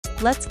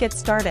Let's get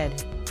started.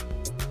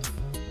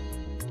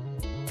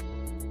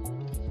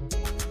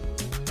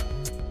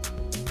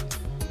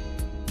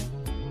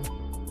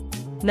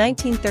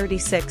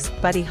 (1936)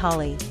 Buddy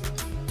Holly.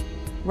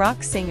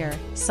 Rock singer,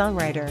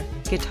 songwriter,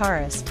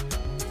 guitarist.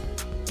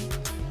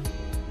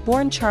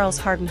 Born Charles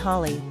Hardin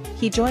Holly,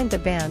 he joined the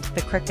band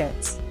The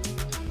Crickets.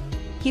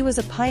 He was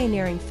a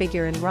pioneering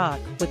figure in rock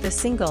with the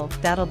single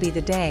 "That'll Be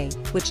the Day,"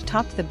 which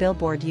topped the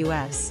Billboard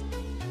US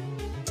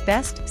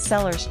Best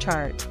Sellers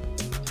chart.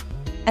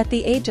 At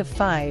the age of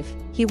 5,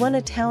 he won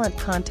a talent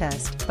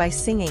contest by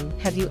singing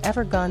 "Have You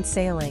Ever Gone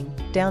Sailing,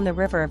 Down the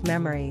River of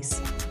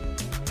Memories."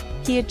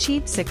 He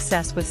achieved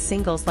success with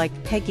singles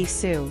like "Peggy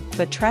Sue,"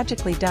 but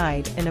tragically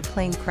died in a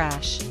plane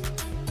crash.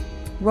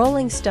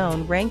 Rolling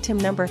Stone ranked him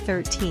number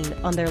 13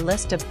 on their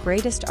list of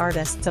greatest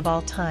artists of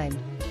all time.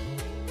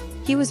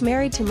 He was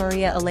married to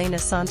Maria Elena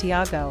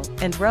Santiago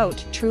and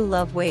wrote "True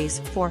Love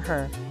Ways" for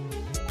her.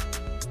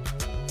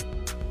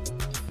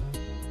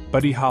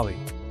 Buddy Holly,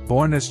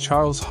 born as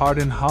Charles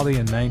Hardin Holly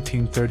in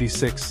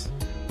 1936,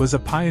 was a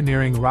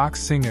pioneering rock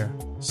singer,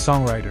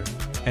 songwriter,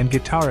 and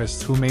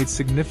guitarist who made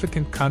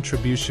significant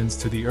contributions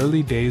to the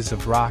early days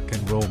of rock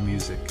and roll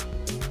music.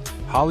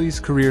 Holly's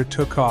career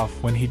took off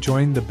when he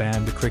joined the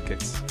band The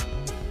Crickets.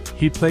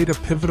 He played a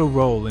pivotal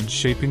role in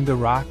shaping the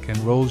rock and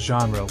roll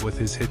genre with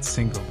his hit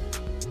single,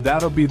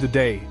 "That'll Be the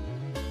Day,"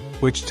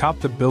 which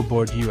topped the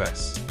Billboard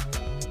US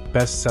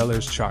Best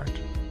Sellers chart.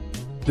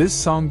 This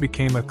song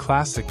became a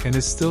classic and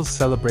is still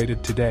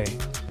celebrated today.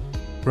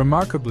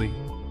 Remarkably,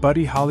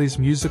 Buddy Holly's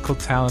musical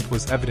talent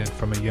was evident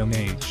from a young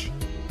age.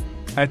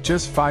 At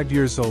just 5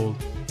 years old,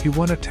 he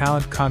won a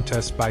talent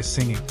contest by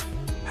singing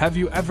 "Have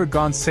You Ever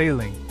Gone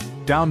Sailing,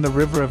 Down the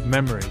River of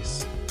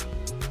Memories."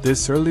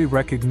 This early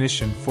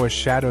recognition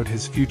foreshadowed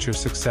his future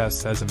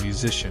success as a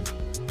musician.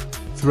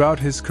 Throughout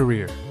his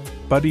career,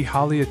 Buddy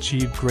Holly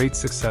achieved great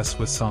success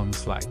with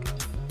songs like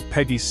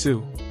 "Peggy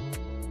Sue."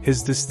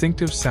 His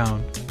distinctive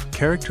sound,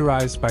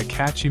 characterized by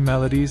catchy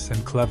melodies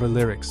and clever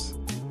lyrics,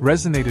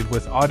 resonated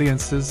with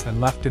audiences and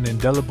left an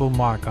indelible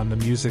mark on the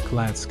music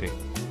landscape.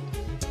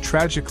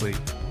 Tragically,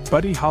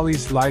 Buddy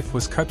Holly's life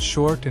was cut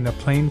short in a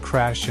plane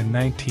crash in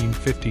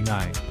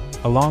 1959,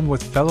 along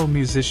with fellow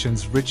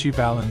musicians Ritchie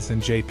Valens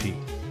and J.P.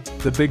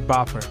 "The Big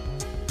Bopper"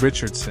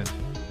 Richardson.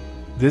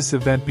 This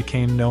event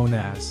became known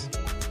as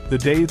 "The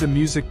Day the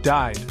Music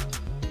Died,"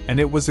 and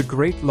it was a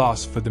great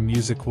loss for the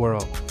music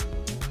world.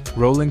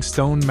 Rolling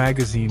Stone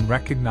magazine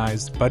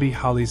recognized Buddy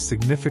Holly's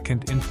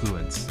significant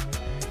influence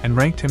and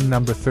ranked him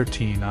number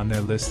 13 on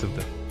their list of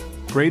the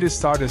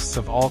greatest artists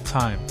of all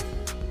time.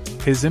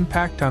 His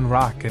impact on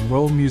rock and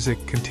roll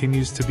music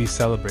continues to be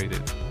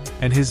celebrated,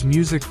 and his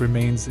music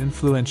remains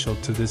influential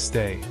to this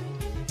day.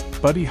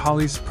 Buddy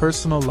Holly's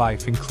personal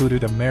life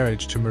included a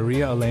marriage to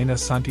Maria Elena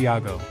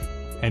Santiago,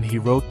 and he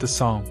wrote the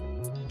song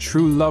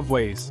 "True Love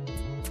Ways"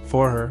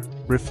 for her,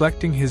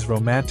 reflecting his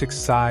romantic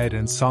side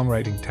and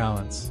songwriting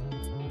talents.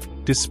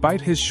 Despite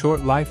his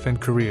short life and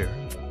career,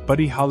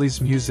 Buddy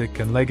Holly's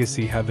music and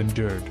legacy have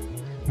endured,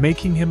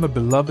 making him a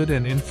beloved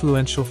and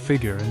influential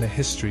figure in the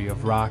history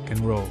of rock and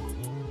roll.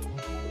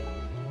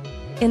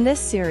 In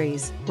this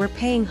series, we're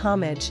paying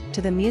homage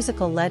to the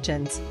musical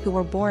legends who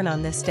were born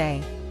on this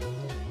day.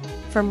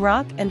 From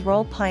rock and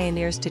roll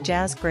pioneers to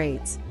jazz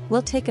greats,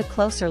 we'll take a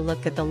closer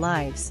look at the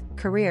lives,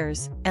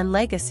 careers, and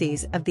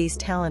legacies of these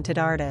talented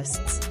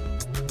artists.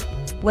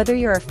 Whether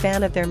you're a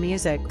fan of their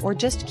music or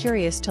just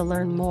curious to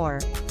learn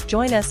more,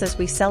 join us as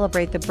we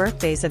celebrate the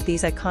birthdays of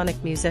these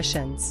iconic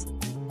musicians.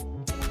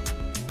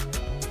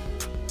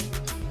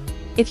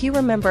 If you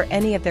remember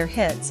any of their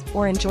hits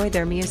or enjoy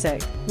their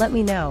music, let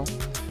me know.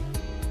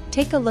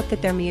 Take a look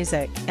at their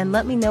music and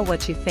let me know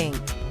what you think.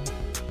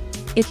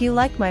 If you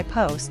like my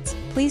posts,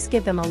 please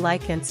give them a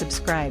like and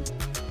subscribe.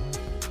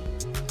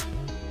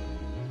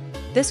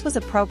 This was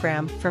a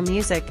program for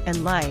Music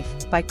and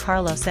Life by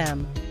Karlos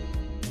M.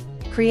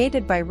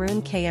 Created by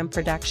Rune KM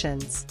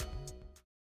Productions.